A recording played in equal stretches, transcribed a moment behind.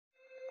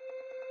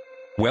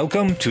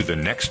Welcome to The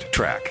Next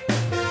Track,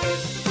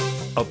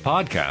 a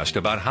podcast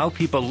about how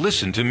people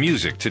listen to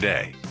music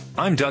today.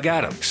 I'm Doug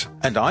Adams.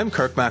 And I'm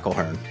Kirk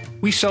McElhearn.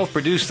 We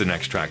self-produce The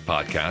Next Track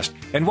podcast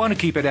and want to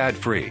keep it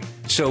ad-free,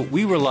 so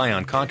we rely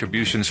on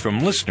contributions from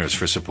listeners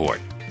for support.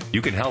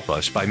 You can help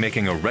us by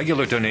making a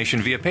regular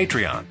donation via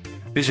Patreon.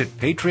 Visit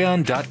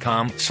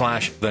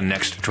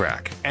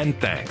patreon.com/thenexttrack.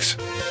 And thanks.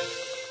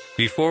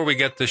 Before we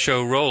get the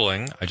show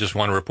rolling, I just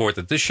want to report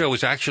that this show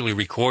was actually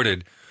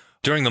recorded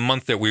during the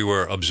month that we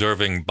were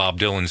observing Bob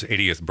Dylan's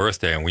 80th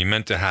birthday, and we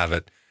meant to have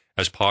it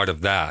as part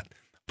of that.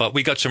 But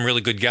we got some really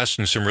good guests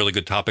and some really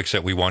good topics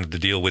that we wanted to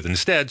deal with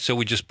instead, so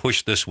we just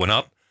pushed this one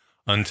up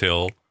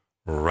until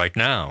right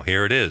now.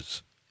 Here it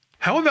is.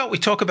 How about we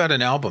talk about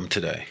an album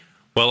today?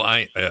 Well,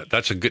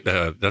 that's a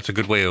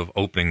good way of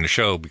opening the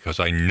show,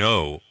 because I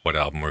know what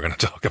album we're going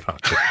to talk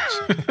about today.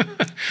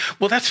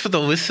 Well, that's for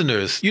the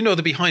listeners. You know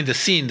the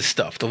behind-the-scenes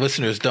stuff. The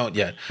listeners don't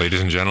yet.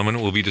 Ladies and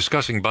gentlemen, we'll be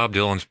discussing Bob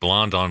Dylan's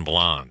Blonde on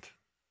Blonde,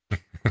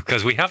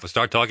 because we have to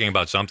start talking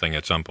about something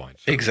at some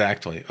point. So.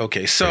 Exactly.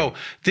 Okay, so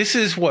This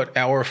is what,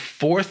 our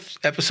fourth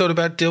episode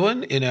about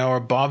Dylan in our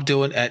Bob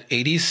Dylan at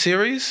 80s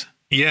series?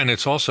 Yeah, and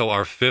it's also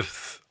our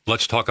fifth.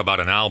 Let's talk about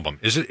an album.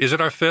 Is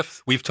it our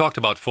fifth? We've talked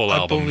about full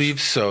albums. I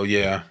believe so,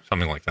 yeah.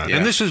 Something like that. Yeah.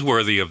 And this is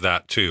worthy of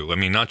that, too. I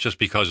mean, not just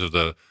because of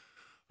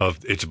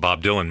it's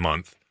Bob Dylan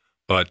month,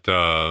 but,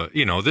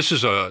 this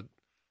is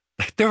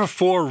there are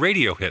 4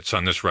 radio hits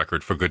on this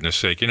record, for goodness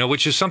sake,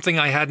 which is something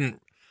I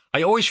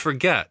always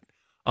forget.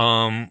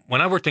 When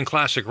I worked in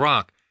classic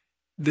rock,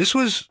 this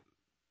is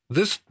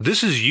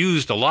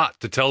used a lot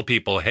to tell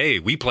people, hey,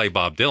 we play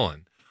Bob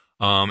Dylan.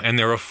 And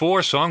there are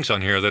 4 songs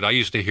on here that I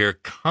used to hear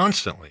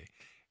constantly.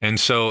 And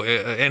so,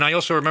 and I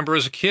also remember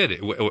as a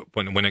kid,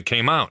 when it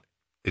came out,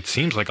 it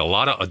seems like a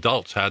lot of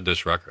adults had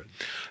this record.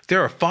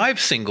 There are 5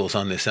 singles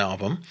on this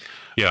album.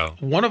 Yeah.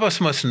 One of Us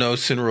Must Know,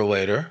 Sooner or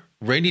Later,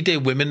 Rainy Day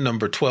Women,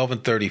 number 12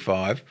 and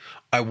 35,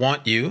 I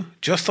Want You,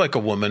 Just Like a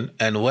Woman,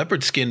 and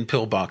Leopard Skin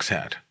Pillbox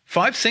Hat.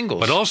 5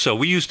 singles. But also,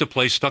 we used to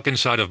play Stuck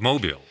Inside of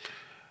Mobile.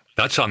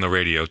 That's on the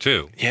radio,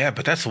 too. Yeah,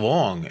 but that's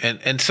long.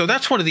 And so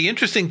that's one of the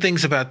interesting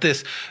things about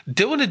this.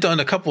 Dylan had done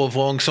a couple of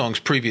long songs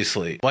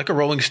previously, like a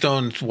Rolling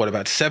Stones,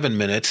 about 7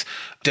 minutes,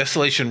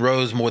 Desolation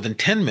Rose, more than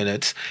 10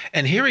 minutes.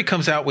 And here he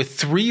comes out with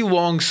 3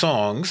 long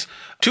songs.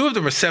 2 of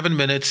them are 7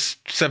 minutes,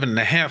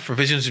 7.5 for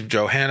Visions of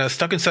Johanna,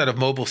 Stuck Inside of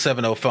Mobile,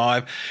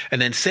 7:05,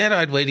 and then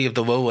Sad-Eyed Lady of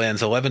the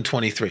Lowlands,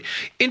 11:23.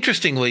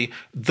 Interestingly,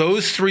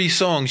 those 3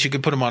 songs, you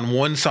could put them on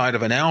one side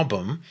of an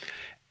album,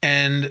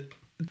 and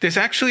there's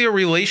actually a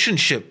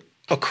relationship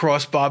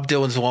across Bob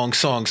Dylan's long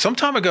songs. Some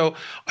time ago,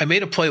 I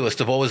made a playlist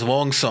of all his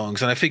long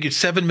songs, and I figured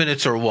 7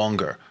 minutes or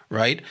longer,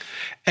 right?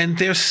 And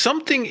there's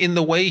something in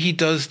the way he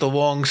does the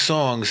long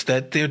songs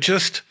that they're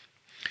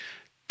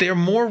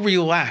more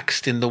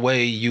relaxed in the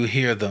way you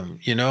hear them,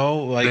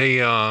 Like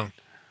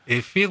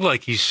they feel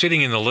like he's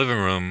sitting in the living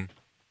room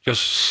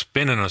just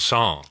spinning a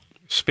song,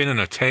 spinning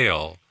a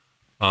tale.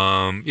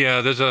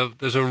 There's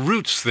a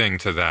roots thing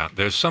to that.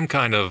 There's some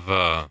kind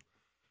of...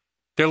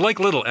 They're like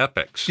little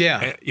epics,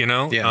 Yeah.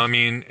 I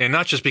mean, and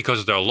not just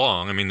because they're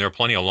long. I mean, there are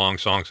plenty of long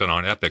songs that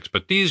aren't epics,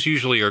 but these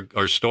usually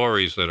are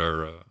stories that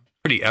are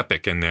pretty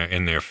epic in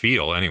their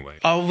feel anyway.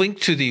 I'll link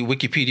to the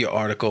Wikipedia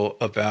article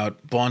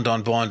about Blonde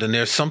on Blonde, and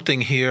there's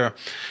something here.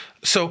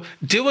 So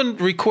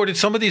Dylan recorded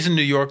some of these in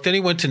New York. Then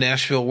he went to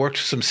Nashville, worked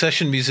with some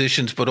session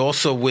musicians, but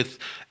also with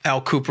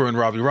Al Kooper and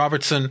Robbie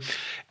Robertson.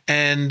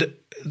 And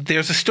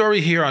there's a story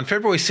here. On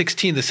February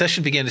 16th, the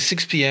session began at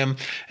 6 p.m.,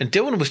 and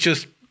Dylan was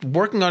just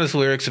working on his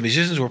lyrics. The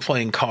musicians were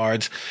playing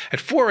cards.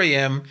 At 4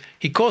 a.m.,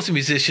 he calls the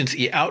musicians.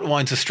 He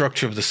outlines the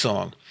structure of the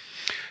song.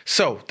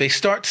 So they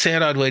start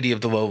Sad-Eyed Lady of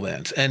the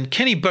Lowlands. And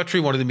Kenny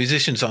Buttry, one of the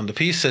musicians on the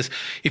piece, says,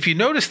 if you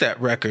notice that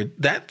record,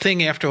 that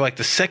thing after like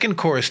the second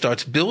chorus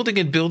starts building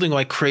and building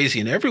like crazy.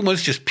 And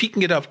everyone's just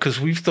peaking it up because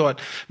we've thought,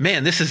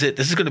 man, this is it.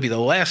 This is going to be the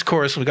last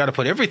chorus. We got to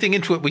put everything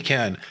into it we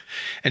can.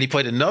 And he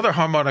played another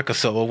harmonica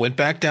solo, went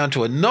back down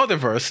to another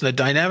verse, and the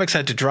dynamics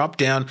had to drop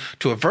down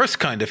to a verse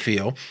kind of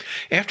feel.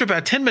 After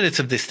about 10 minutes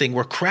of this thing,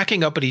 we're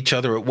cracking up at each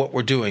other at what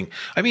we're doing.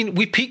 I mean,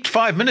 we peaked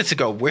 5 minutes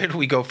ago. Where do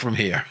we go from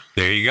here?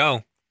 There you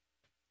go.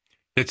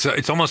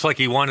 It's almost like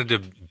he wanted to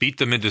beat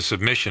them into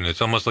submission.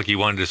 It's almost like he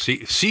wanted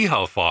to see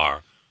how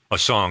far a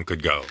song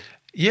could go.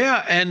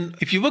 Yeah, and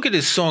if you look at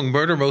his song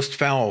Murder Most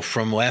Foul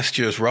from last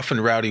year's Rough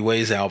and Rowdy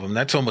Ways album,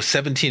 that's almost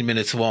 17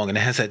 minutes long, and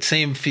it has that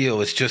same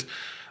feel. It's just,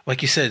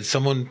 like you said,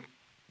 someone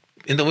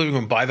in the living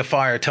room by the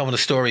fire telling a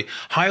story.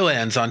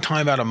 Highlands on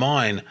Time Out of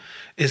Mind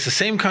is the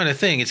same kind of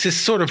thing. It's this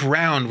sort of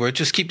round where it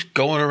just keeps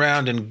going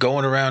around and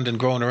going around and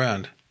going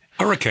around.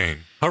 Hurricane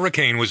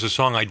was a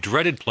song I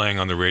dreaded playing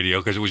on the radio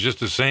because it was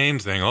just the same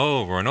thing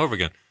over and over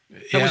again.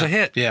 That was a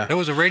hit. Yeah. That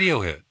was a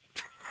radio hit.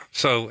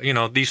 So,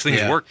 these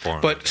things work for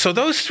him. But so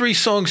those 3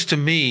 songs to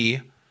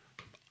me,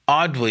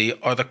 oddly,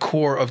 are the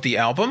core of the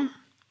album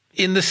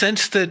in the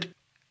sense that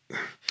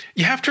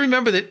You have to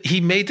remember that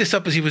he made this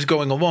up as he was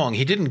going along.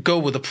 He didn't go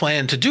with a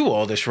plan to do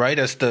all this, right?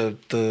 As the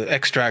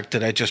extract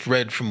that I just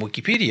read from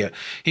Wikipedia.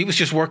 He was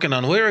just working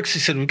on lyrics. He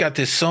said, we've got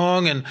this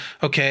song and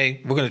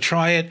okay, we're going to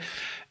try it.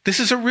 This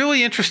is a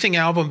really interesting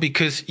album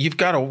because you've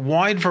got a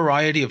wide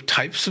variety of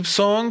types of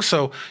songs.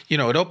 So, it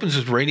opens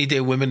with Rainy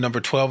Day Women,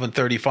 number 12 and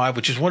 35,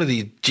 which is one of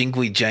the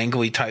jingly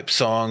jangly type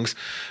songs.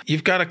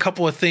 You've got a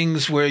couple of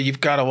things where you've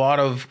got a lot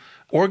of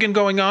organ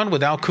going on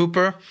with Al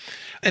Kooper.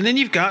 And then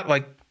you've got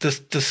like the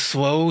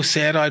slow,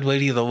 sad-eyed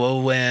lady of the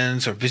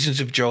lowlands or Visions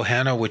of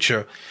Johanna, which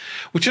are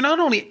not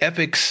only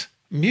epics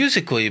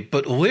musically,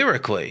 but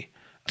lyrically.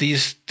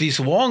 These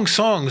long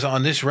songs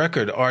on this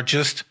record are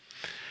just...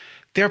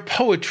 they're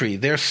poetry.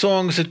 They're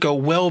songs that go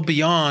well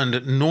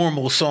beyond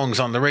normal songs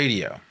on the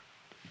radio.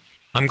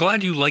 I'm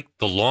glad you like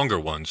the longer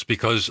ones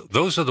because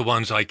those are the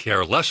ones I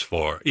care less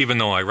for, even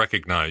though I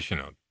recognize,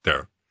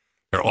 they're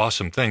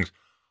awesome things.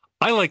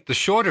 I like the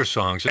shorter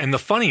songs and the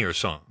funnier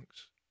songs.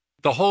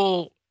 The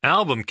whole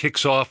album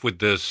kicks off with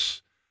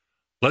this,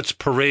 let's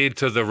parade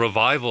to the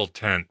revival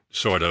tent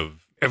sort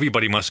of,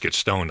 everybody must get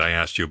stoned. I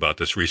asked you about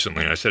this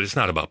recently, and I said it's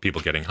not about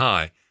people getting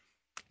high.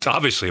 It's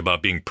obviously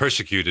about being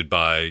persecuted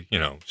by,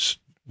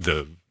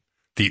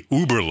 the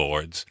Uber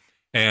lords.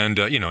 And,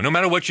 no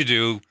matter what you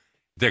do,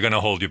 they're going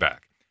to hold you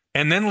back.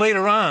 And then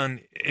later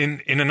on,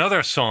 in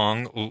another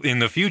song in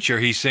the future,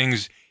 he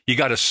sings, you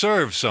got to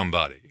serve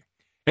somebody.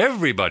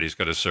 Everybody's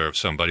got to serve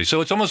somebody. So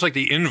it's almost like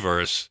the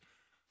inverse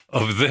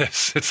of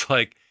this. It's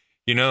like,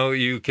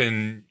 you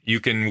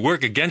can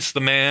work against the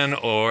man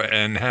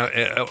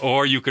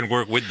or you can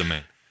work with the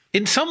man.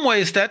 In some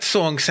ways, that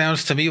song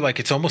sounds to me like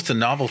it's almost a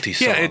novelty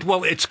song.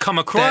 Yeah, it's come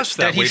across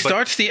that way. He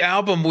starts the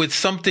album with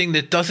something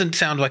that doesn't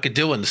sound like a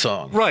Dylan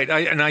song. Right,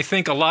 and I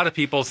think a lot of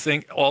people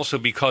think also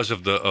because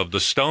of the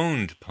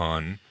stoned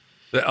pun,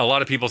 a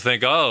lot of people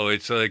think, oh,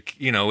 it's like,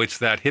 it's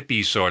that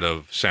hippie sort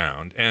of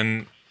sound.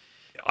 And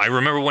I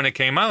remember when it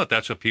came out,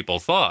 that's what people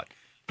thought.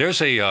 There's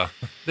a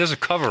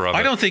cover of it.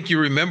 I don't think you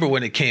remember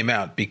when it came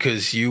out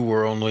because you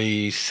were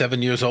only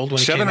 7 years old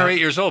when it came out. 7 or 8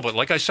 years old, but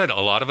like I said, a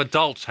lot of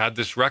adults had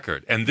this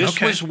record, and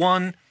this was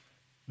one.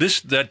 Da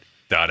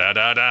da da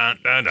da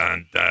da da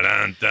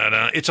da da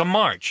da. It's a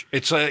march.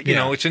 It's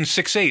it's in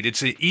 6/8.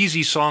 It's an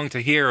easy song to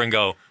hear and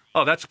go,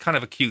 oh, that's kind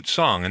of a cute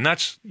song, and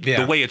that's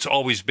the way it's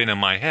always been in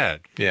my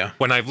head. Yeah.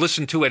 When I've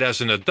listened to it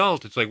as an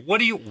adult, it's like,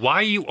 why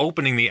are you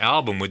opening the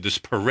album with this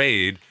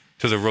parade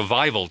to the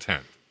revival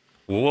tent?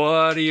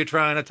 What are you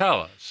trying to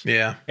tell us?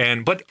 Yeah.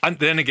 But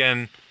then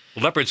again,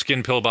 Leopard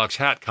Skin Pillbox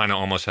Hat kind of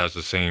almost has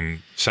the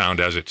same sound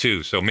as it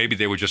too. So maybe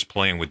they were just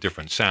playing with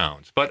different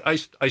sounds. But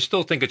I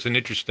still think it's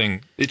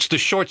it's the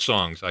short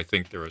songs. I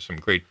think there are some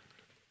great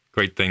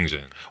things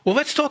in. Well,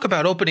 let's talk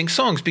about opening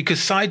songs because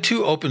side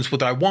 2 opens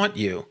with I Want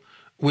You,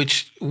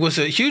 which was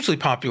a hugely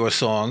popular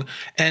song.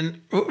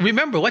 And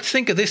remember, let's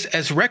think of this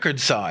as record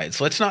sides.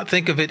 Let's not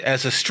think of it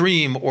as a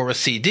stream or a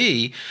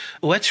CD.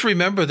 Let's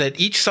remember that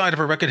each side of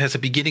a record has a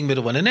beginning,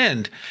 middle, and an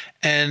end.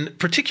 And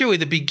particularly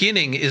the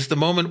beginning is the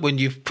moment when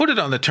you've put it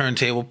on the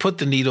turntable, put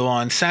the needle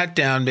on, sat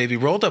down, maybe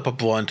rolled up a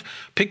blunt,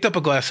 picked up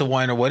a glass of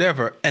wine or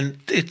whatever. And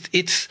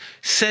it's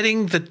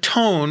setting the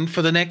tone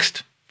for the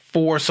next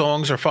 4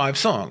 songs or 5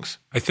 songs.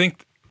 I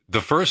think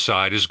the first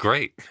side is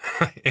great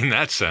in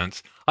that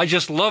sense. I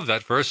just love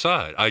that first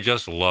side. I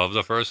just love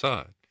the first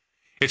side.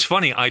 It's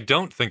funny, I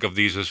don't think of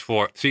these as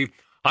 4. See,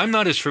 I'm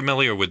not as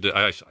familiar with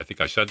I think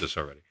I said this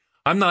already.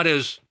 I'm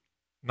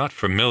not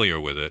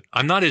familiar with it.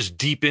 I'm not as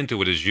deep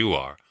into it as you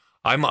are.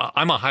 I'm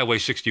a Highway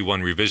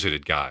 61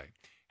 Revisited guy.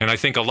 And I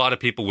think a lot of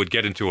people would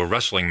get into a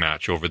wrestling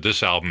match over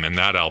this album and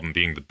that album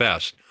being the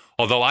best.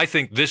 Although I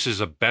think this is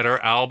a better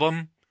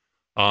album.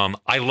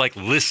 I like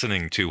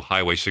listening to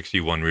Highway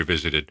 61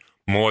 Revisited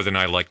more than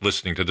I like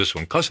listening to this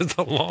one because of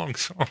the long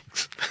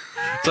songs.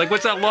 It's like,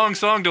 what's that long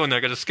song doing there?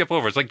 I got to skip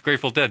over. It's like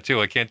Grateful Dead, too.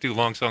 I can't do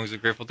long songs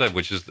of Grateful Dead,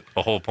 which is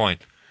the whole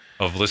point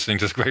of listening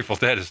to Grateful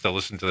Dead is to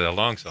listen to that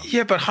long song.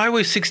 Yeah, but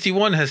Highway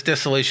 61 has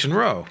Desolation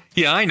Row.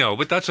 Yeah, I know,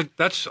 but I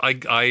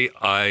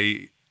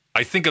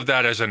think of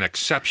that as an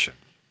exception.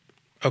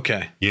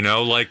 Okay.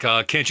 Like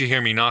Can't You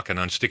Hear Me Knocking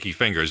on Sticky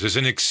Fingers is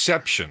an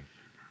exception.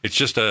 It's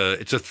a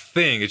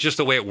thing. It's just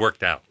the way it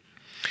worked out.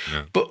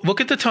 Yeah. But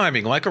look at the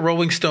timing. Like a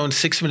Rolling Stone,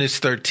 6 minutes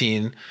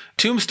 13.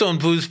 Tombstone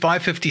Blues,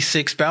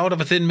 5:56. Ballad of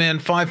a Thin Man,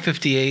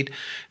 5:58.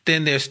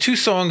 Then there's 2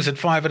 songs at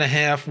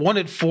 5.5. One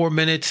at 4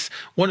 minutes.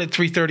 One at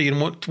 3:30, and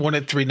one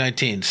at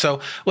 3:19. So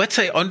let's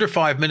say under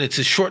 5 minutes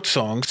is short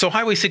songs. So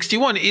Highway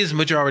 61 is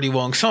majority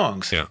long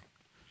songs. Yeah.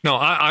 No,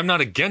 I'm not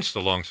against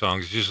the long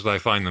songs. It's just that I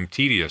find them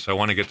tedious. I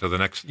want to get to the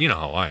next. You know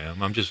how I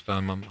am.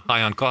 I'm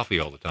high on coffee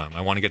all the time. I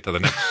want to get to the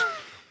next.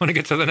 I want to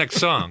get to the next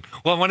song.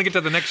 Well, I want to get to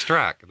the next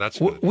track.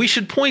 We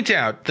should point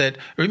out that,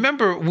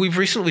 remember, we've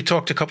recently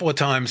talked a couple of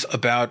times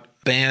about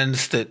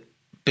bands that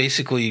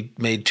basically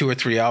made 2 or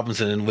 3 albums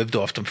and then lived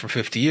off them for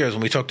 50 years.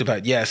 When we talked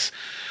about Yes,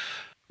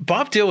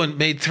 Bob Dylan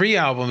made 3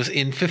 albums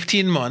in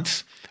 15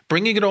 months,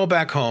 Bringing It All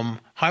Back Home,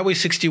 Highway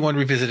 61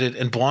 Revisited,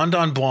 and Blonde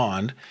on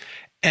Blonde.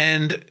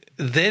 And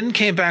then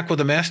came back with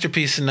a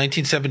masterpiece in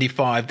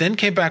 1975, then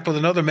came back with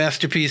another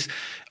masterpiece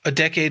a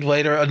decade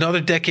later,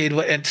 another decade,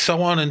 and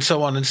so on and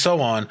so on and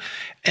so on.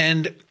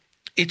 And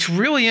it's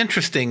really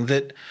interesting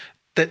that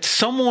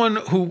someone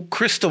who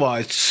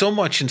crystallized so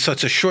much in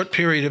such a short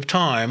period of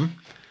time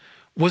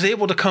was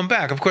able to come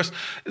back. Of course,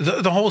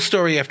 the whole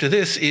story after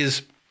this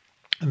is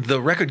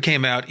the record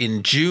came out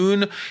in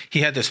June.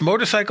 He had this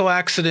motorcycle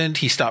accident.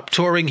 He stopped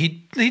touring.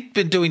 He'd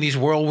been doing these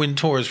whirlwind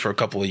tours for a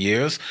couple of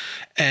years,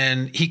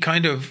 and he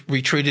kind of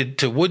retreated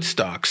to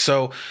Woodstock.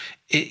 So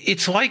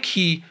it's like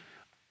I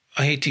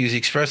hate to use the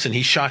expression,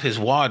 he shot his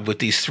wad with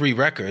these 3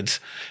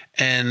 records,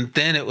 and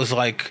then it was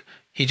like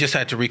he just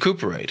had to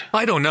recuperate.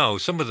 I don't know.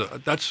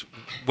 That's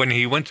when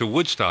he went to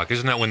Woodstock.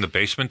 Isn't that when the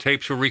Basement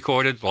tapes were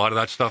recorded? A lot of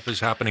that stuff is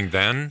happening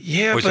then?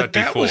 Yeah, but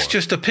that was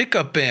just a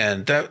pickup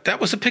band. That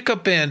was a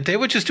pickup band. They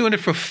were just doing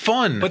it for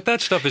fun. But that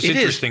stuff is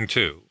interesting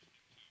too.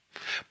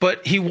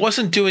 But he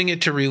wasn't doing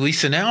it to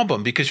release an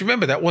album, because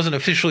remember, that wasn't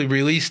officially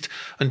released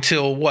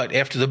until what?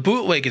 After the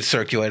bootleg had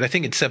circulated. I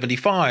think it's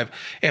 75,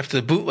 after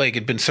the bootleg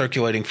had been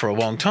circulating for a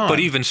long time. But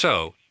even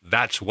so,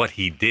 that's what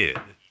he did,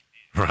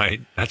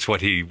 right? That's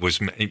what he was,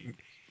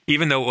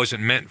 even though it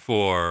wasn't meant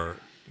for,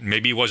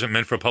 maybe it wasn't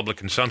meant for public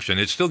consumption,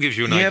 it still gives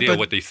you an idea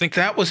what they think.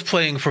 That was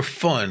playing for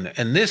fun.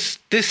 And this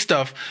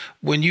stuff,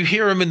 when you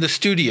hear him in the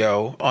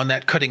studio on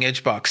that Cutting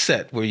Edge box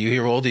set, where you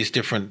hear all these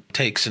different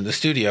takes in the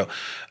studio,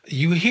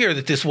 you hear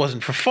that this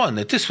wasn't for fun,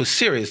 that this was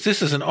serious.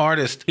 This is an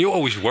artist. He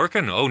always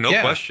working? Oh, no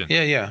question.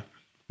 Yeah.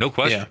 No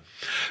question. Yeah.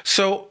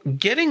 So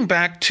getting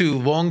back to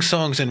long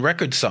songs and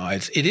record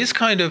sides, it is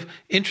kind of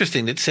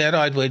interesting that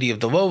Sad-Eyed Lady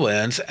of the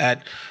Lowlands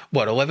at,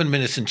 11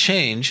 minutes and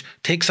change,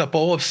 takes up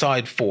all of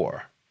side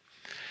 4.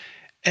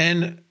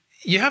 And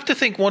you have to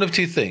think one of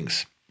two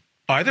things.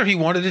 Either he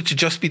wanted it to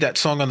just be that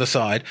song on the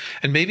side,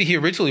 and maybe he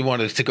originally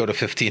wanted it to go to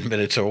 15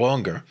 minutes or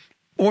longer,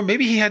 or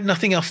maybe he had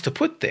nothing else to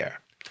put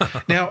there.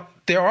 Now,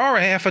 there are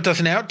a half a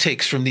dozen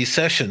outtakes from these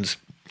sessions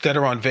that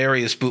are on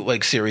various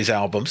bootleg series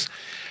albums,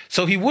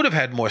 so he would have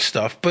had more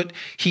stuff, but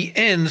he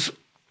ends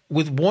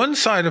with one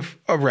side of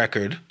a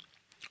record,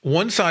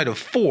 one side of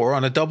 4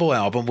 on a double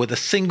album with a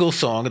single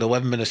song at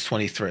 11 minutes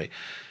 23.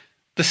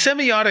 The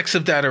semiotics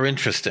of that are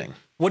interesting.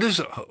 Who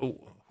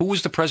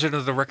was the president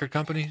of the record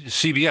company?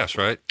 CBS,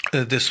 right?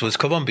 This was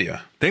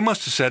Columbia. They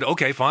must have said,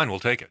 okay, fine, we'll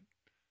take it.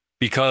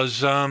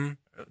 Because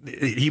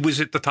he was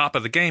at the top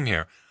of the game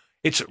here.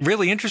 It's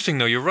really interesting,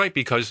 though, you're right,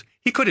 because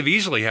he could have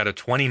easily had a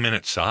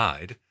 20-minute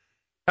side.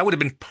 That would have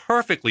been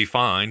perfectly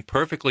fine,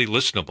 perfectly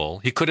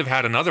listenable. He could have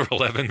had another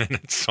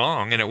 11-minute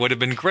song, and it would have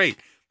been great.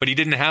 But he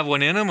didn't have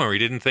one in him, or he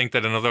didn't think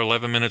that another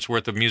 11 minutes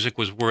worth of music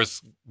was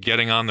worth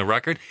getting on the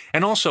record.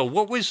 And also,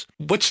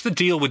 what's the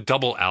deal with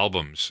double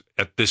albums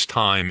at this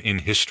time in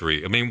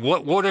history? I mean,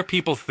 what are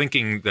people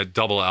thinking that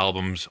double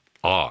albums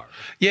are?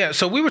 Yeah,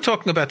 so we were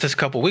talking about this a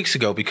couple of weeks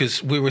ago,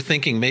 because we were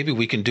thinking maybe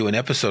we can do an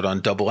episode on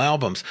double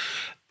albums.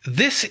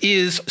 This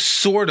is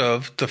sort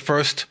of the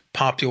first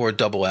popular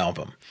double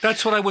album.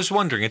 That's what I was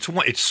wondering.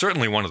 It's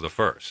certainly one of the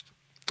first.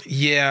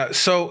 Yeah,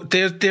 so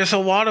there's a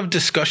lot of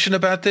discussion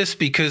about this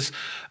because,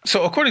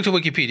 so according to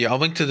Wikipedia, I'll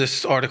link to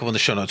this article in the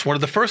show notes, one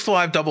of the first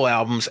live double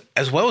albums,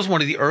 as well as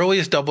one of the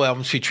earliest double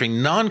albums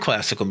featuring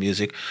non-classical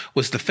music,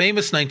 was the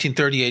famous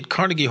 1938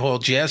 Carnegie Hall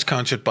Jazz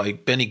Concert by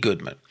Benny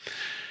Goodman.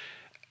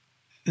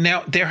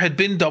 Now, there had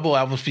been double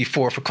albums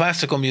before for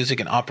classical music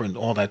and opera and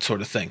all that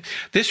sort of thing.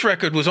 This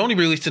record was only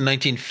released in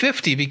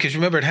 1950 because,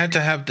 remember, we had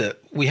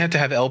to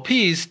have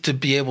LPs to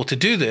be able to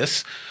do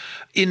this.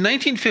 In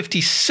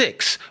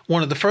 1956,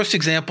 one of the first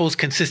examples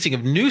consisting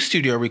of new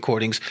studio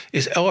recordings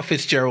is Ella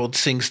Fitzgerald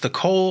sings the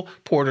Cole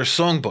Porter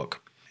Songbook.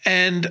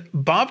 And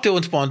Bob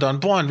Dylan's Blonde on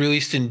Blonde,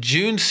 released in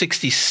June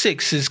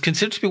 1966, is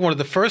considered to be one of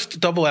the first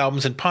double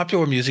albums in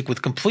popular music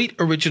with complete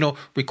original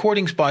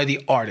recordings by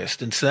the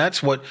artist. And so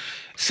that's what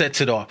sets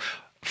it off.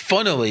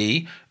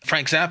 Funnily,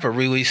 Frank Zappa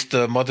released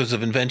the Mothers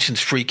of Invention's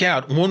Freak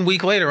Out 1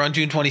 week later on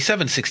June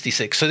 27,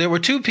 1966. So there were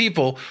two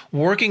people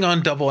working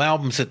on double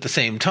albums at the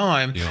same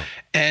time. Yeah.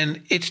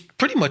 And it's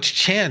pretty much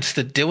chance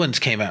that Dylan's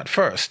came out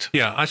first.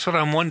 Yeah, that's what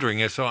I'm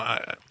wondering. So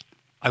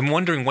I'm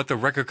wondering what the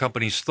record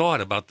companies thought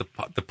about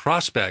the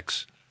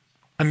prospects.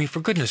 I mean,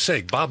 for goodness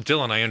sake, Bob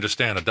Dylan, I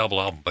understand a double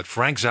album, but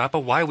Frank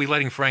Zappa, why are we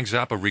letting Frank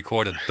Zappa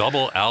record a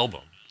double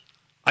album?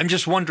 I'm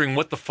just wondering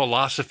what the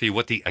philosophy,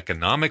 what the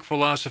economic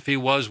philosophy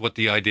was, what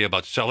the idea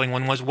about selling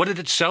one was. What did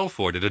it sell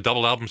for? Did a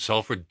double album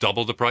sell for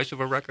double the price of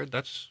a record?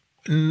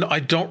 I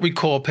don't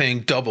recall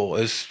paying double.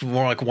 It's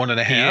more like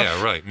 1.5.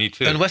 Yeah, right. Me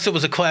too. Unless it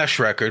was a Clash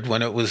record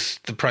when it was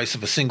the price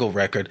of a single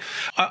record.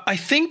 I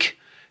think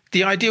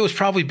the idea was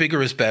probably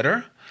bigger is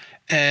better.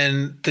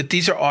 And that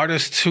these are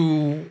artists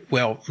who,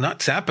 well, not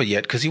Zappa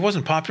yet, because he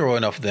wasn't popular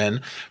enough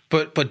then,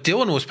 but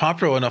Dylan was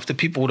popular enough that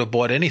people would have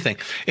bought anything.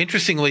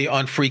 Interestingly,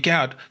 on Freak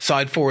Out,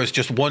 side 4 is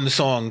just one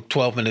song,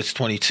 12 minutes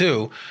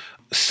 22.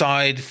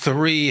 Side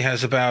 3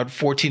 has about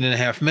 14 and a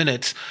half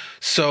minutes.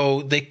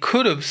 So they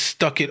could have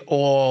stuck it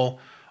all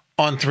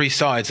on 3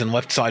 sides and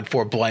left side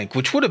 4 blank,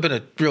 which would have been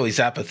a really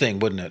Zappa thing,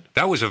 wouldn't it?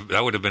 That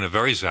would have been a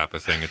very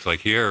Zappa thing. It's like,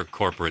 here,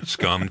 corporate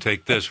scum,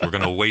 take this. We're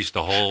going to waste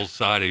the whole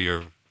side of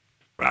your...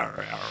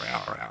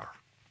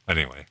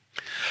 Anyway.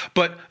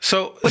 But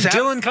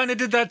Dylan kind of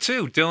did that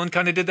too.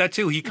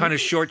 He kind of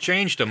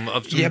shortchanged him.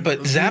 But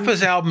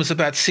Zappa's album is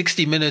about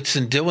 60 minutes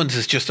and Dylan's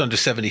is just under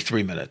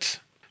 73 minutes.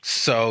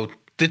 So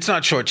it's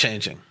not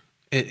shortchanging.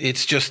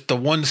 It's just the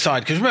one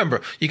side. Because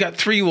remember, you got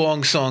 3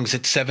 long songs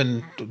at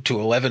 7 to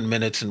 11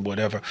 minutes and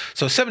whatever.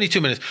 So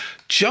 72 minutes,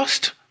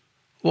 just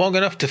long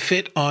enough to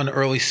fit on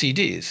early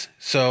CDs.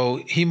 So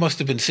he must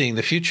have been seeing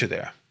the future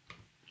there.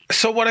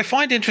 So what I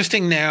find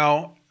interesting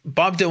now,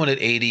 Bob Dylan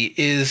at 80,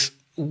 is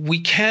we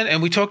can,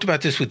 and we talked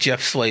about this with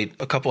Jeff Slate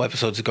a couple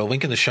episodes ago,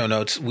 link in the show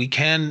notes, we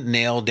can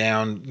nail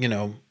down,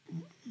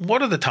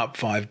 what are the top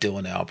 5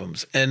 Dylan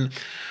albums? And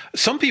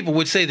some people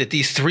would say that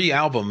these 3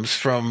 albums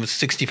from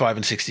 65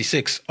 and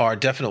 66 are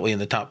definitely in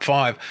the top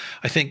 5.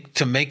 I think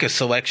to make a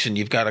selection,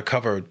 you've got to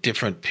cover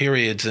different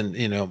periods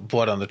and,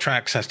 Blood on the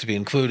Tracks has to be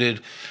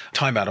included,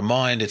 Time Out of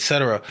Mind,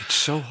 etc. It's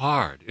so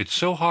hard. It's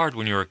so hard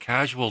when you're a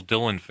casual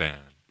Dylan fan.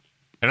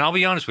 And I'll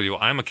be honest with you,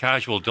 I'm a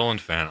casual Dylan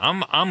fan.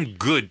 I'm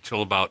good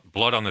till about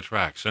Blood on the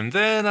Tracks. And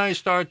then I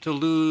start to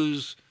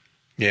lose...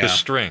 the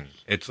string.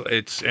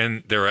 It's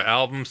and there are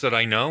albums that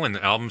I know,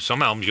 and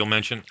some albums you'll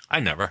mention I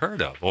never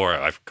heard of or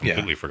I've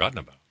completely forgotten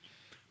about.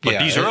 But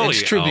these early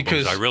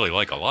albums I really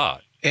like a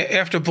lot.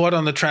 After Blood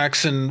on the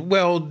Tracks and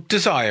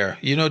Desire,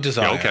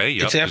 Desire. Okay,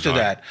 it's after Desire.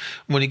 that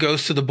when he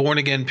goes to the Born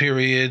Again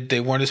period. They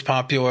weren't as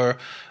popular.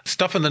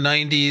 Stuff in the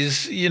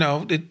 90s,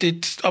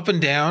 it's up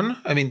and down.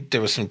 I mean,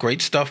 there was some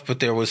great stuff, but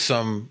there was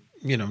some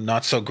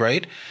not so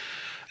great.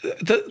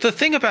 The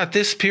thing about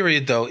this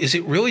period, though, is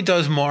it really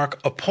does mark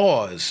a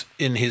pause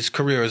in his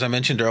career. As I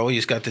mentioned earlier,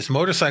 he's got this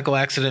motorcycle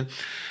accident.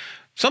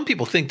 Some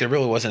people think there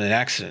really wasn't an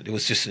accident. It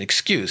was just an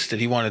excuse that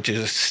he wanted to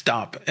just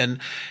stop. And,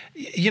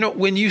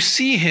 when you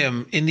see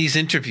him in these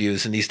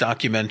interviews and these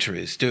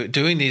documentaries,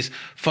 doing these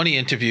funny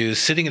interviews,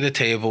 sitting at a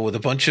table with a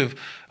bunch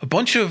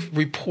of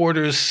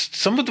reporters,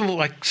 some of them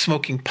like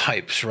smoking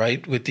pipes,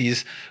 right? With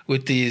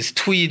these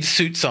tweed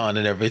suits on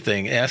and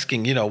everything,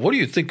 asking, what do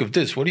you think of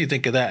this? What do you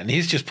think of that? And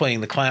he's just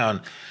playing the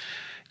clown.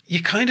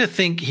 You kind of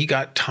think he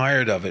got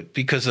tired of it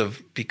because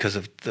of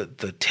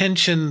the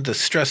tension, the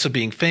stress of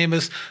being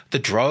famous, the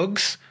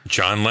drugs.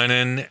 John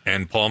Lennon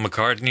and Paul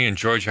McCartney and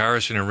George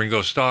Harrison and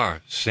Ringo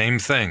Starr, same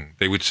thing.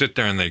 They would sit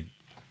there and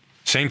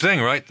same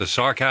thing, right? The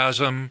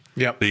sarcasm,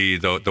 yep. the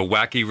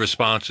wacky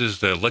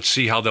responses, let's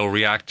see how they'll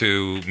react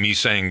to me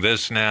saying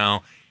this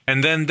now.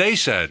 And then they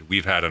said,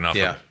 we've had enough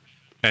of it.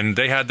 And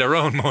they had their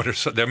own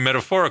their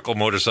metaphorical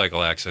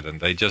motorcycle accident.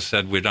 They just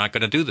said, we're not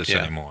going to do this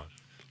anymore.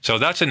 So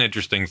that's an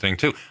interesting thing,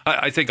 too.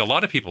 I think a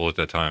lot of people at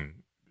that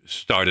time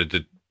started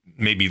to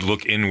maybe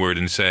look inward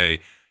and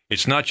say,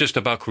 it's not just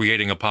about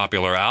creating a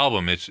popular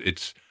album.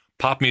 It's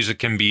pop music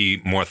can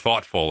be more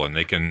thoughtful, and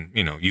they can,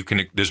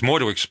 there's more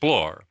to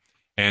explore.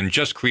 And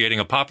just creating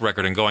a pop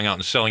record and going out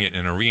and selling it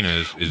in an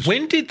arena is...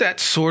 When did that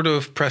sort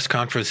of press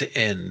conference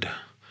end?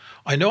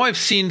 I know I've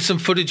seen some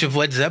footage of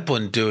Led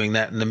Zeppelin doing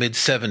that in the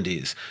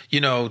mid-'70s.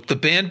 The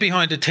band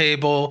behind a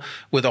table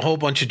with a whole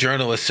bunch of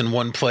journalists in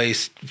one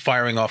place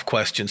firing off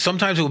questions.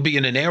 Sometimes it would be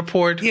in an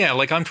airport. Yeah,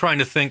 like I'm trying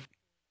to think.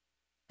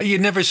 You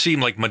never see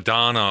like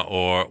Madonna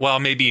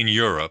maybe in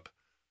Europe,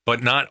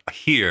 but not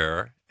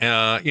here.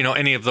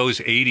 Any of those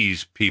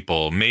 80s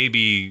people,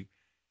 maybe...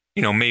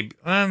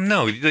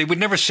 no, they would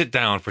never sit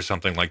down for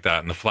something like that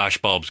and the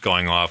flashbulbs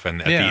going off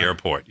and at the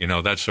airport,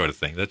 that sort of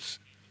thing.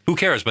 Who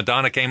cares?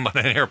 Madonna came on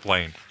an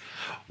airplane.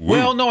 Woo.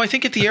 Well, no, I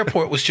think at the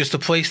airport was just a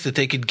place that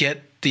they could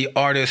get the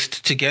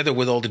artist together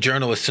with all the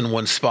journalists in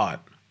one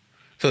spot.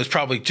 So it's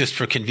probably just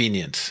for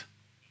convenience.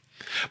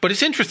 But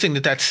it's interesting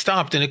that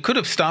stopped, and it could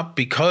have stopped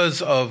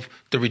because of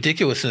the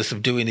ridiculousness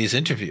of doing these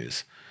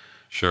interviews.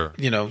 Sure.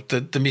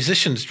 The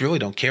musicians really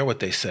don't care what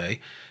they say.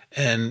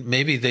 And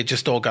maybe they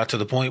just all got to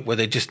the point where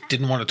they just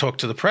didn't want to talk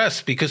to the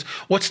press because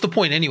what's the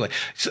point anyway?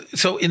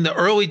 So in the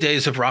early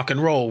days of rock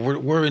and roll,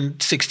 we're in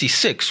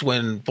 66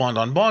 when Blonde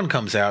on Blonde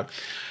comes out.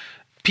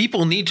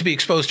 People need to be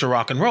exposed to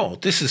rock and roll.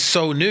 This is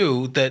so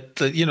new that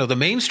the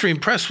mainstream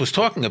press was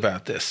talking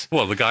about this.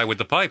 Well, the guy with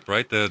the pipe,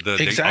 right?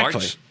 Exactly. The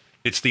arts.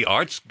 It's the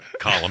arts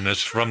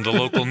columnist from the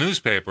local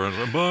newspaper.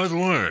 By the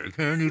way,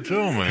 can you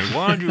tell me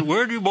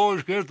where do you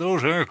boys get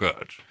those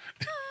haircuts?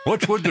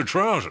 What's with the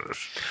trousers?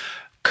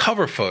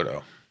 Cover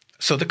photo.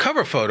 So the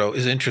cover photo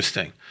is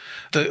interesting.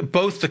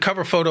 Both the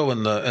cover photo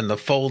and the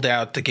fold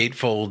out, the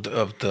gatefold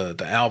of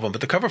the album,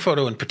 but the cover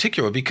photo in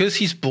particular, because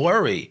he's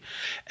blurry,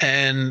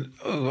 and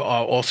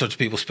all sorts of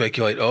people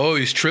speculate, oh,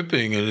 he's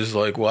tripping, and it's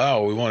like,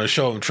 wow, we want to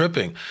show him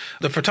tripping.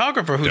 The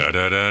photographer who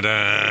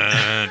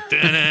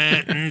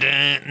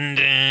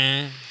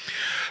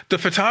the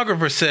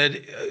photographer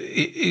said,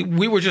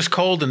 we were just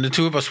cold and the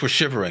two of us were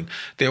shivering.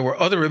 There were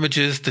other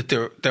images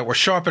that were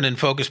sharp and in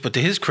focus, but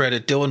to his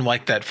credit, Dylan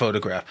liked that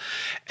photograph.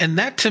 And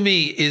that to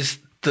me is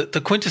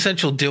the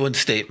quintessential Dylan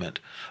statement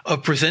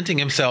of presenting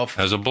himself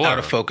as a blur. Out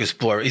of focus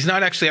blur. He's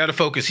not actually out of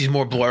focus. He's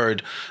more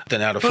blurred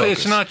than out of focus.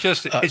 It's not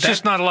just. It's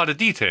just not a lot of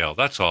detail.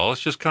 That's all.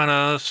 It's just kind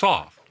of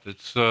soft.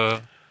 It's.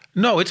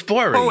 No, it's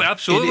blurry. Oh,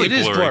 absolutely It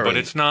is blurry, but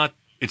it's not.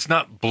 It's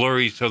not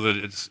blurry so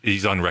that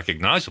he's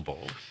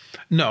unrecognizable.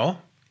 No,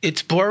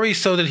 it's blurry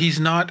so that he's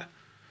not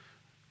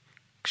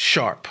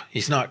sharp.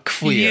 He's not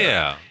clear.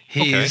 Yeah.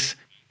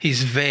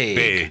 He's vague.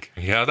 Vague.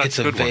 Yeah, that's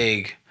a good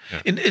vague. One.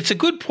 Yeah. And it's a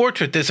good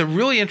portrait. There's a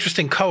really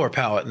interesting color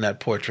palette in that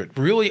portrait.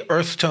 Really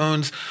earth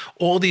tones,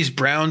 all these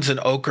browns and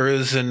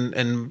ochres and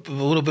a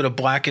little bit of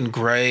black and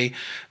gray.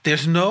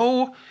 There's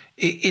no,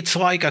 it's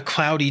like a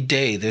cloudy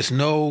day. There's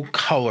no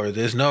color.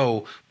 There's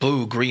no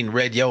blue, green,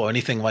 red, yellow,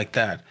 anything like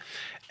that.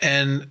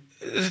 And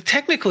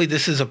technically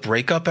this is a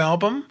breakup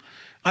album.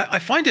 I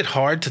find it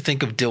hard to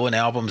think of Dylan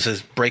albums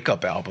as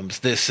breakup albums,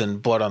 this and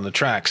Blood on the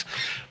Tracks.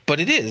 But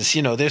it is,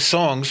 there's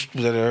songs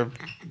that are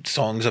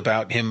songs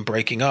about him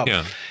breaking up.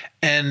 Yeah.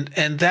 And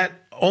that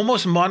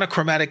almost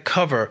monochromatic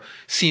cover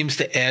seems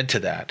to add to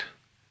that.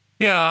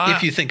 Yeah.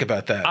 If you think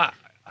about that.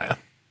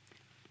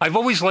 I've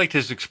always liked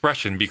his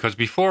expression because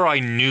before I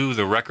knew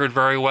the record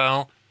very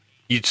well,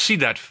 you'd see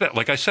that,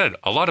 like I said,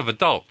 a lot of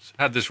adults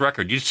had this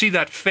record. You'd see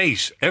that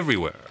face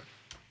everywhere.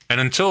 And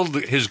until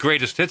his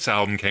greatest hits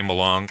album came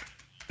along,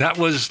 that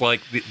was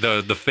like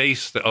the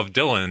face of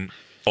Dylan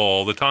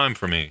all the time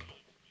for me.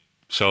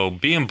 So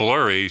being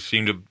blurry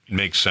seemed to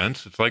make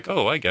sense. It's like,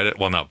 oh, I get it.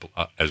 Well, not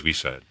as we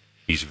said,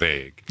 he's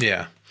vague.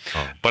 Yeah.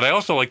 But I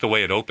also like the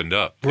way it opened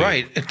up.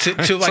 Right.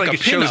 To like,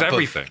 it shows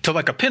everything. To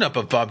like a pinup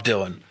of Bob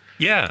Dylan.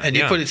 Yeah. And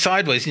you put it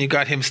sideways and you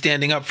got him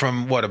standing up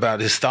from about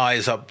his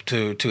thighs up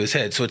to his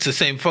head. So it's the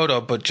same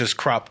photo, but just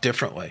cropped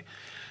differently.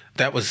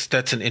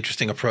 That's an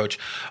interesting approach.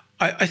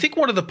 I think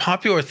one of the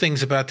popular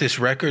things about this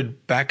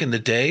record back in the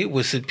day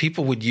was that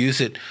people would use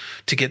it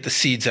to get the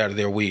seeds out of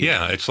their weed.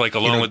 Yeah, it's like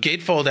along with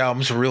gatefold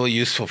albums were really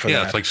useful for that.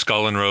 Yeah, it's like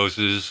Skull and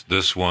Roses,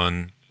 this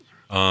one.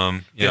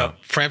 Yeah.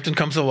 Frampton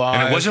Comes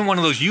Alive. And it wasn't one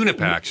of those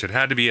unipacks. It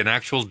had to be an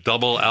actual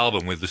double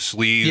album with the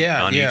sleeve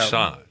on each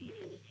side.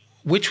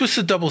 Which was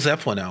the Double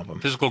Zeppelin album?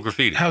 Physical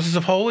Graffiti. Houses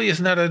of Holy?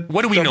 Isn't that a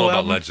What do we know about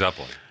album? Led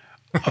Zeppelin?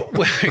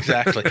 Well,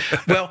 exactly.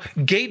 Well,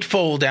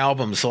 gatefold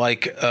albums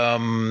like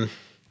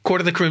Court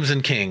of the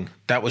Crimson King,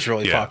 that was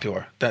really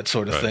popular, that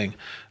sort of thing.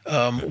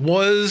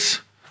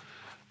 Was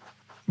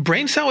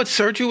Brain Salad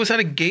Surgery, was that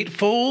a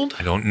gatefold?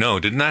 I don't know.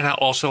 Didn't that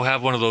also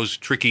have one of those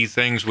tricky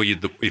things where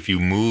if you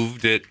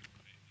moved it,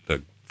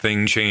 the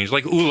thing changed?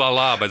 Like Ooh La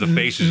La by the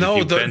Faces.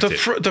 No, bent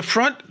it.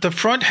 the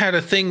front had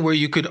a thing where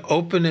you could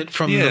open it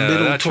from the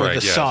middle toward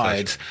the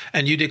sides,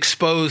 and you'd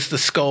expose the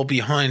skull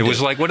behind it. It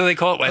was like, what do they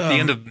call it? At the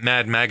end of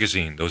Mad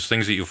Magazine, those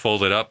things that you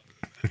folded up.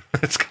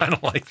 It's kind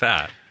of like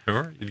that.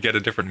 Remember? You'd get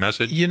a different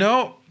message.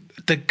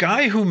 The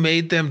guy who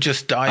made them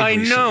just died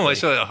recently. I know. I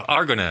saw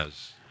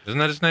Aragonés. Isn't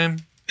that his name?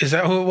 Is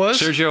that who it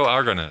was? Sergio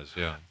Aragonés,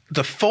 yeah.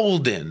 The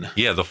fold-in.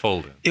 Yeah, the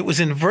fold-in. It was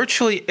in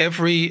virtually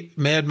every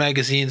Mad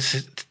magazine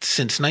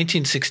since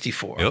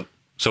 1964. Yep.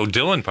 So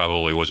Dylan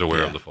probably was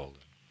aware of the fold-in.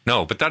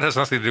 No, but that has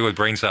nothing to do with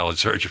Brain Salad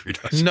Surgery,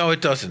 does it? No,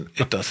 it doesn't.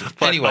 It doesn't.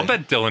 But anyway, I'll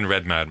bet Dylan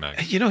read Mad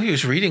Magazine. He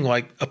was reading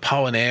like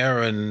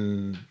Apollinaire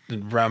and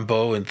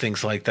Rimbaud and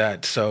things like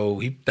that. So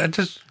that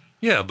just...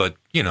 Yeah, but,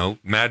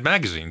 Mad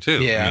Magazine,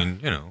 too. Yeah. I mean,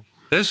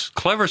 there's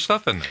clever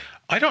stuff in there.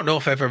 I don't know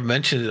if I've ever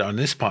mentioned it on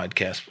this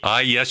podcast.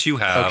 Yes, you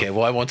have. Okay,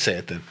 well, I won't say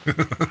it then.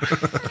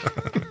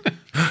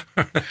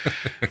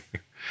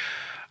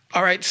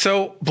 All right,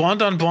 so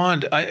Blonde on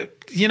Blonde. I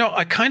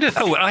kind of...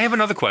 Oh, I have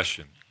another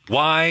question.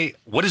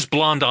 What does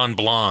Blonde on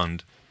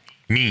Blonde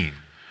mean?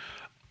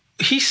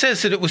 He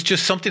says that it was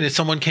just something that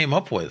someone came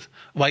up with.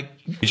 Like,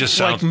 it just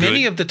sounds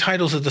many good. of the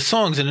titles of the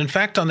songs. And in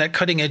fact, on that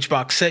Cutting Edge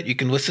box set, you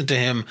can listen to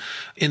him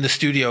in the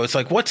studio. It's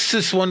like, what's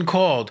this one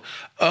called?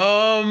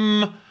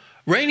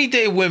 Rainy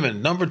Day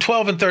Women, number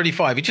 12 and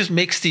 35. He just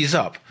makes these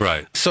up.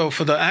 Right. So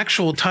for the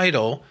actual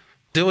title,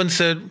 Dylan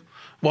said,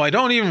 well, I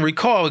don't even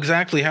recall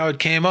exactly how it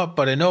came up,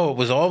 but I know it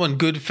was all in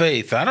good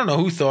faith. I don't know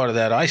who thought of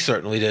that. I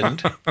certainly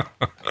didn't.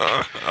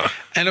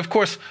 And of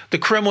course, the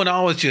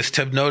criminologists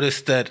have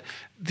noticed that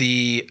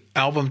the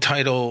album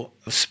title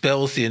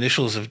spells the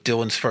initials of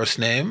Dylan's first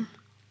name,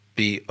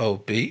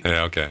 B-O-B.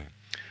 Yeah, okay.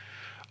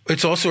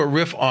 It's also a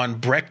riff on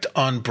Brecht,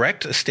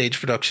 a stage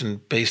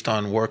production based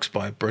on works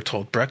by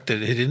Bertolt Brecht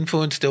that had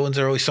influenced Dylan's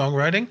early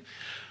songwriting.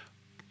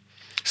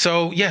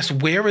 So, yes,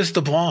 where is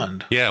the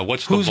blonde? Yeah,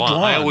 what's Who's the blonde?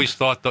 blonde? I always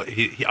thought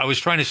I was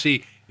trying to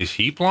see, is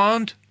he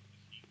blonde?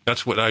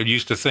 That's what I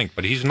used to think,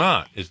 but he's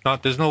not. He's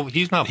not blonde.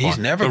 He's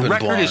never been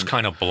blonde. The record is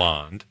kind of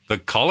blonde. The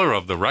color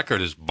of the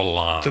record is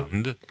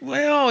blonde.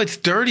 It's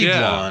dirty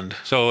blonde.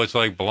 So it's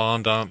like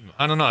blonde. I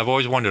don't know. I've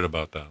always wondered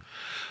about that.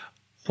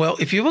 Well,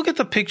 if you look at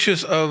the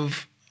pictures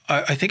of,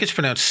 I think it's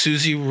pronounced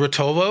Susie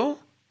Rotolo,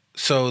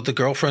 so the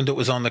girlfriend that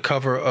was on the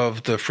cover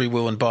of the Free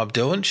Will and Bob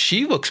Dylan,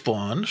 she looks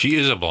blonde. She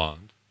is a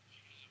blonde.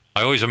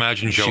 I always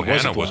imagined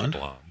Johanna was a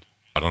blonde.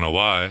 I don't know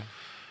why.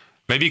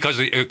 Maybe because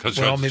it's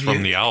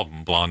from the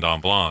album Blonde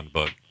on Blonde,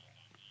 but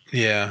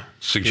yeah,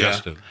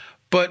 suggestive. Yeah.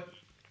 But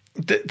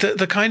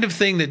the kind of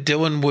thing that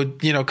Dylan would,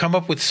 come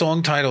up with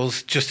song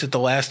titles just at the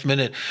last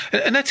minute.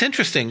 And that's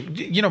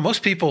interesting.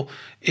 Most people,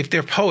 if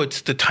they're poets,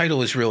 the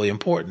title is really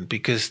important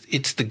because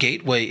it's the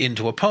gateway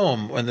into a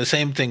poem, and the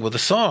same thing with a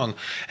song.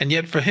 And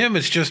yet for him,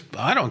 it's just,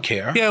 I don't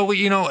care. Yeah, well,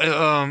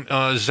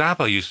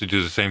 Zappa used to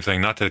do the same thing,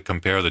 not to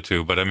compare the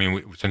two, but I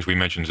mean, since we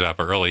mentioned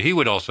Zappa early, he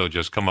would also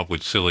just come up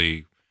with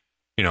silly,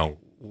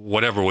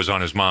 whatever was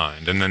on his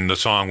mind, and then the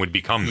song would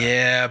become that.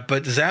 Yeah,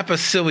 but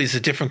Zappa's silly is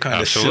a different kind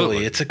Absolutely. of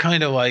silly. It's a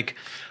kind of like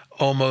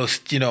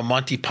almost,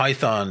 Monty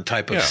Python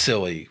type of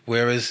silly,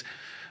 whereas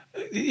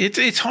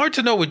it's hard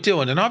to know with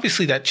Dylan, and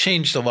obviously that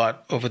changed a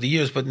lot over the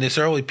years, but in this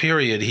early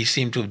period, he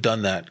seemed to have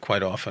done that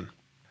quite often.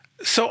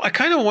 So I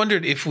kind of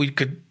wondered if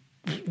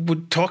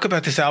would talk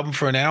about this album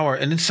for an hour,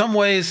 and in some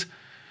ways,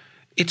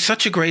 it's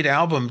such a great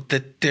album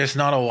that there's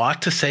not a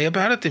lot to say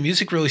about it. The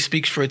music really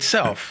speaks for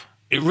itself.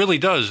 It really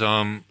does.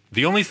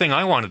 The only thing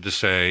I wanted to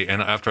say,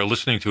 and after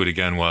listening to it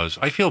again, was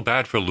I feel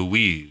bad for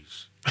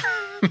Louise,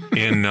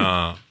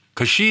 because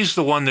she's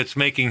the one that's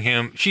making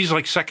him. She's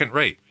like second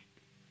rate.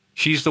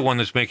 She's the one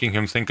that's making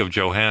him think of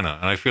Johanna,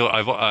 and I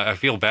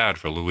feel bad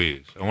for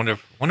Louise. I wonder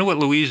what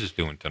Louise is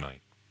doing tonight.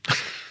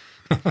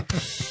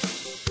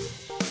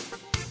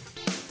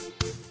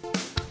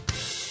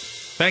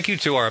 Thank you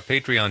to our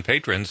Patreon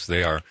patrons.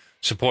 They are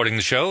supporting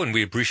the show, and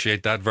we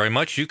appreciate that very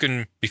much. You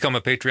can become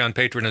a Patreon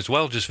patron as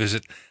well. Just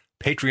visit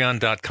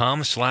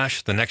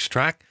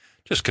patreon.com/thenexttrack.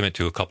 Just commit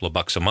to a couple of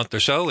bucks a month or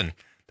so, and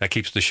that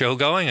keeps the show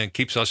going and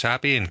keeps us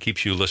happy and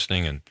keeps you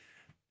listening, and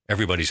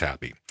everybody's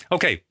happy.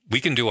 Okay, we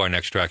can do our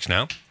next tracks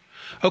now.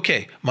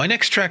 Okay, my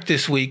next track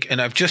this week,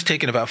 and I've just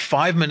taken about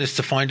 5 minutes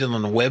to find it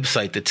on the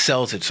website that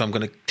sells it, so I'm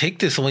going to take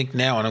this link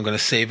now and I'm going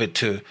to save it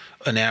to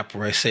an app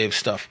where I save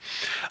stuff.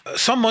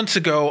 Some months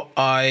ago,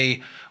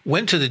 I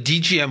went to the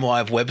DGM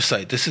Live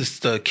website. This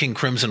is the King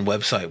Crimson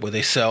website where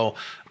they sell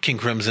King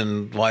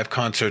Crimson live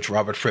concerts,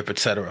 Robert Fripp,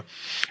 etc.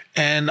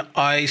 And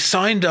I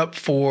signed up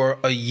for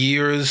a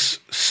year's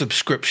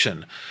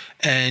subscription.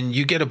 And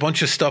you get a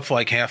bunch of stuff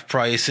like half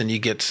price, and you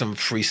get some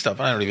free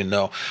stuff. I don't even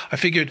know. I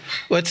figured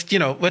let's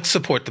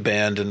support the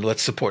band and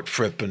let's support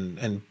Fripp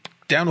and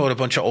download a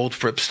bunch of old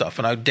Fripp stuff.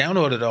 And I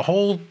downloaded a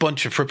whole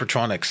bunch of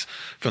Frippatronics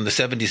from the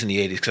 70s and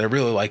the 80s because I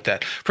really like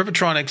that.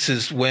 Frippatronics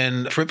is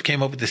when Fripp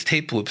came up with this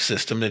tape loop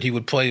system that he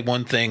would play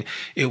one thing,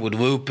 it would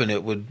loop and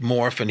it would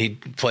morph and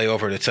he'd play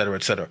over it, et cetera,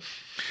 et cetera.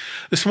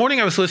 This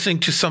morning I was listening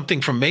to something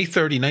from May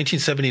 30,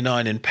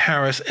 1979 in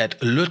Paris at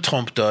Le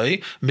Trompe d'Oeil,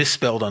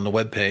 misspelled on the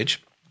webpage.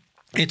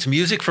 It's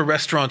Music for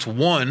Restaurants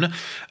 1. It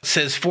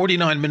says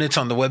 49 minutes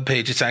on the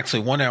webpage. It's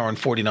actually 1 hour and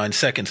 49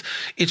 seconds.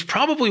 It's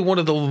probably one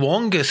of the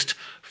longest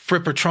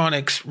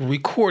Frippatronics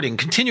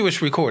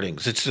continuous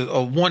recordings. It's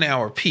a 1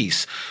 hour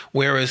piece,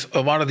 whereas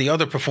a lot of the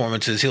other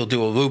performances, he'll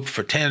do a loop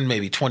for 10,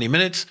 maybe 20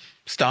 minutes,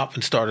 stop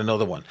and start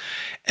another one.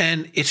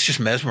 And it's just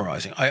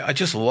mesmerizing. I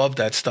just love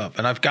that stuff.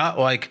 And I've got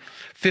like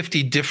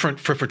 50 different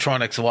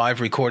Frippatronics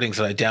live recordings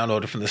that I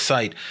downloaded from the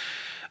site.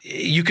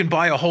 You can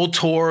buy a whole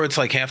tour. It's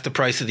like half the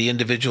price of the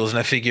individuals. And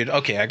I figured,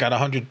 okay, I got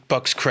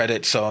 $100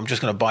 credit, so I'm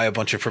just going to buy a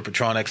bunch of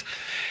Frippatronics.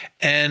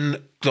 And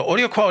the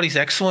audio quality is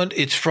excellent.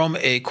 It's from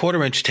a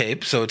 1/4-inch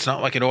tape, so it's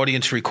not like an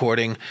audience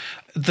recording.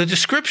 The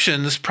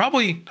descriptions,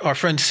 probably our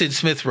friend Sid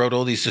Smith wrote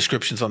all these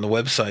descriptions on the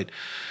website.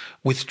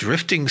 With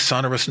drifting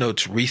sonorous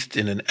notes wreathed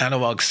in an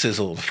analog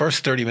sizzle, the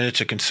first 30 minutes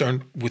are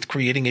concerned with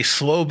creating a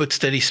slow but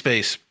steady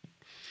space.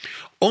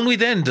 Only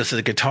then does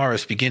the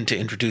guitarist begin to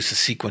introduce a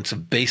sequence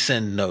of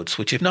bass-end notes,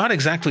 which, if not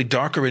exactly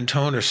darker in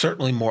tone, are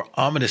certainly more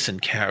ominous in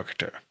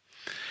character.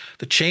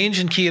 The change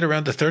in key at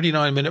around the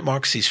 39-minute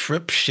mark sees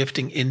Fripp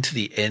shifting into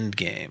the end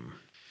game.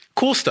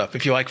 Cool stuff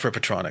if you like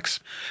Frippatronics.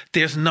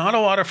 There's not a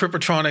lot of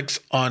Frippatronics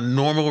on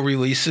normal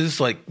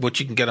releases like what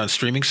you can get on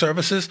streaming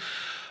services.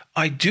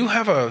 I do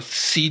have a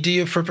CD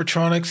of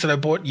Frippatronics that I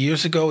bought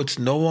years ago. It's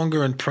no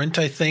longer in print,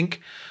 I think.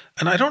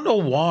 And I don't know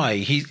why.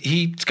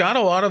 He's got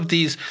a lot of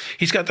these.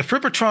 He's got the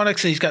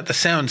Frippatronics and he's got the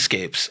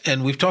soundscapes.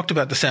 And we've talked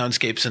about the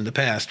soundscapes in the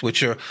past,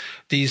 which are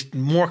these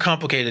more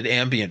complicated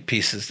ambient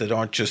pieces that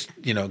aren't just,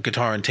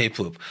 guitar and tape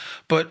loop.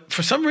 But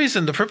for some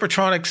reason, the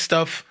Frippatronics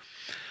stuff,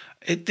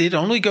 it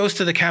only goes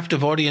to the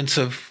captive audience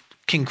of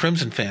King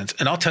Crimson fans.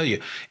 And I'll tell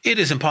you, it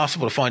is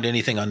impossible to find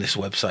anything on this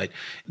website.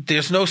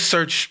 There's no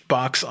search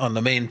box on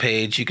the main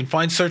page. You can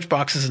find search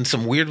boxes in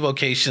some weird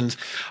locations.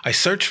 I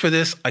searched for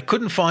this. I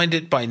couldn't find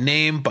it by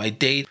name, by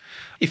date.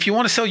 If you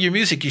want to sell your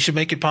music, you should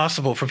make it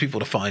possible for people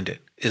to find it,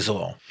 is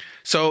all.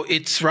 So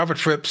it's Robert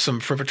Fripp,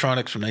 some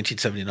Frippatronics from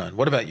 1979.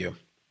 What about you?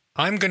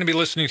 I'm going to be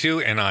listening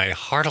to, and I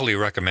heartily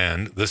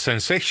recommend, the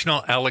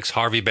sensational Alex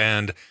Harvey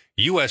Band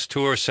U.S.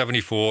 Tour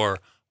 74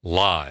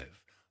 Live.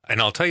 And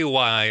I'll tell you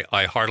why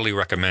I heartily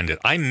recommend it.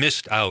 I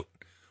missed out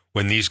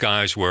when these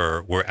guys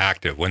were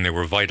active, when they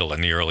were vital in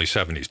the early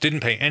 70s.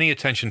 Didn't pay any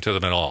attention to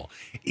them at all.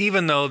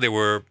 Even though they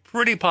were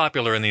pretty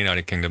popular in the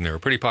United Kingdom, they were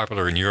pretty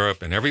popular in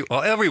Europe and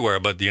everywhere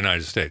but the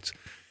United States.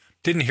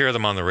 Didn't hear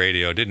them on the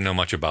radio, didn't know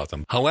much about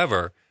them.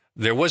 However,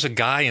 there was a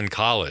guy in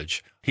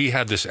college. He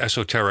had this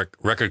esoteric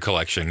record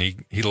collection.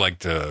 He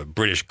liked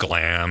British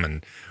glam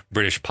and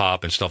British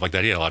pop and stuff like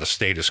that. He had a lot of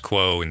Status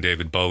Quo and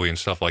David Bowie and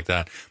stuff like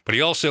that. But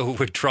he also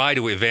would try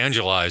to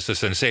evangelize the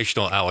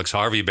sensational Alex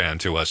Harvey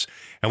Band to us.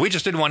 And we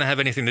just didn't want to have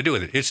anything to do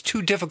with it. It's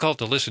too difficult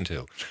to listen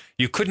to.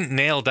 You couldn't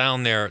nail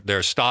down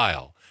their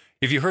style.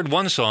 If you heard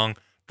one song,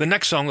 the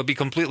next song would be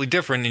completely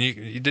different and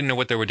you didn't know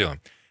what they were doing.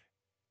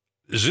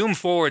 Zoom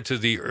forward to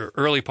the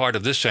early part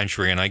of this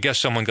century, and I guess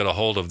someone got a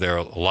hold of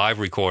their live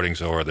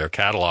recordings or their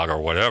catalog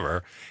or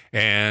whatever,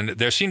 and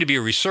there seemed to be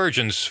a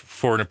resurgence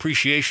for an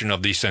appreciation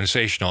of the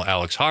sensational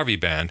Alex Harvey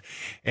Band,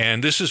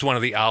 and this is one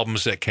of the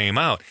albums that came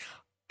out.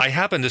 I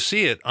happened to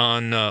see it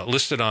on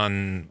listed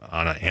on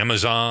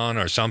Amazon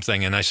or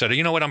something, and I said,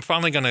 you know what, I'm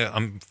finally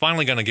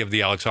gonna give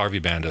the Alex Harvey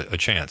Band a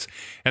chance,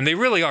 and they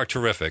really are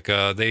terrific.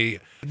 They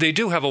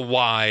do have a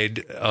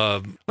wide.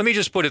 Let me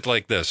just put it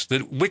like this: the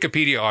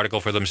Wikipedia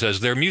article for them says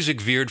their music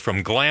veered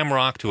from glam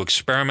rock to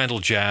experimental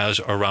jazz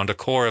around a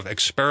core of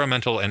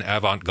experimental and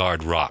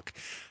avant-garde rock.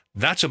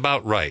 That's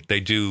about right.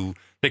 They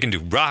can do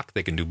rock,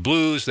 they can do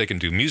blues, they can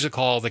do music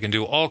hall, they can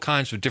do all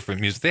kinds of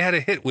different music. They had a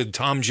hit with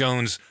Tom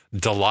Jones'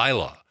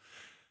 Delilah.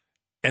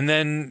 And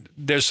then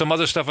there's some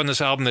other stuff on this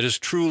album that is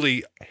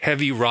truly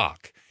heavy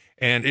rock.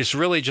 And it's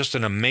really just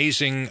an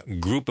amazing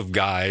group of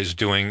guys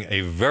doing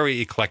a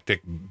very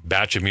eclectic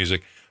batch of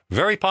music.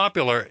 Very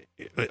popular,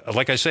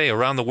 like I say,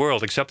 around the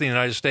world, except the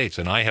United States.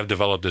 And I have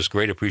developed this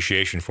great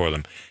appreciation for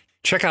them.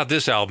 Check out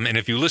this album. And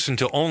if you listen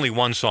to only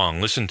one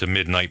song, listen to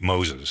Midnight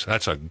Moses.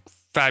 That's a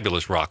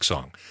fabulous rock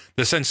song.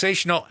 The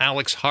sensational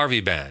Alex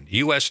Harvey Band,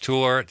 U.S.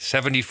 Tour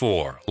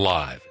 74,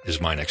 live,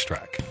 is my next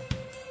track.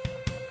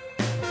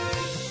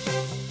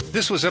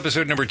 This was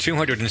episode number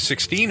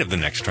 216 of The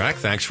Next Track.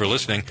 Thanks for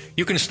listening.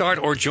 You can start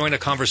or join a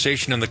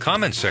conversation in the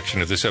comments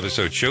section of this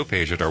episode's show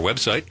page at our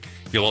website.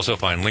 You'll also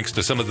find links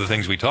to some of the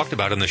things we talked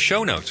about in the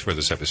show notes for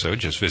this episode.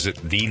 Just visit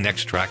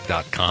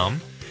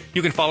thenexttrack.com.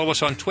 You can follow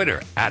us on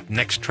Twitter at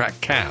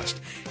NextTrackCast.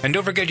 And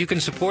don't forget you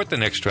can support The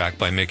Next Track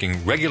by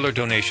making regular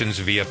donations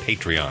via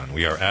Patreon.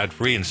 We are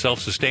ad-free and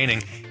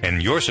self-sustaining,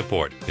 and your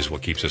support is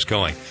what keeps us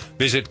going.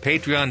 Visit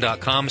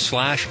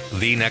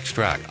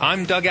patreon.com/thenexttrack.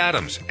 I'm Doug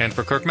Adams, and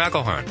for Kirk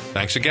McElhearn,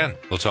 thanks again.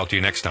 We'll talk to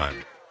you next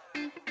time.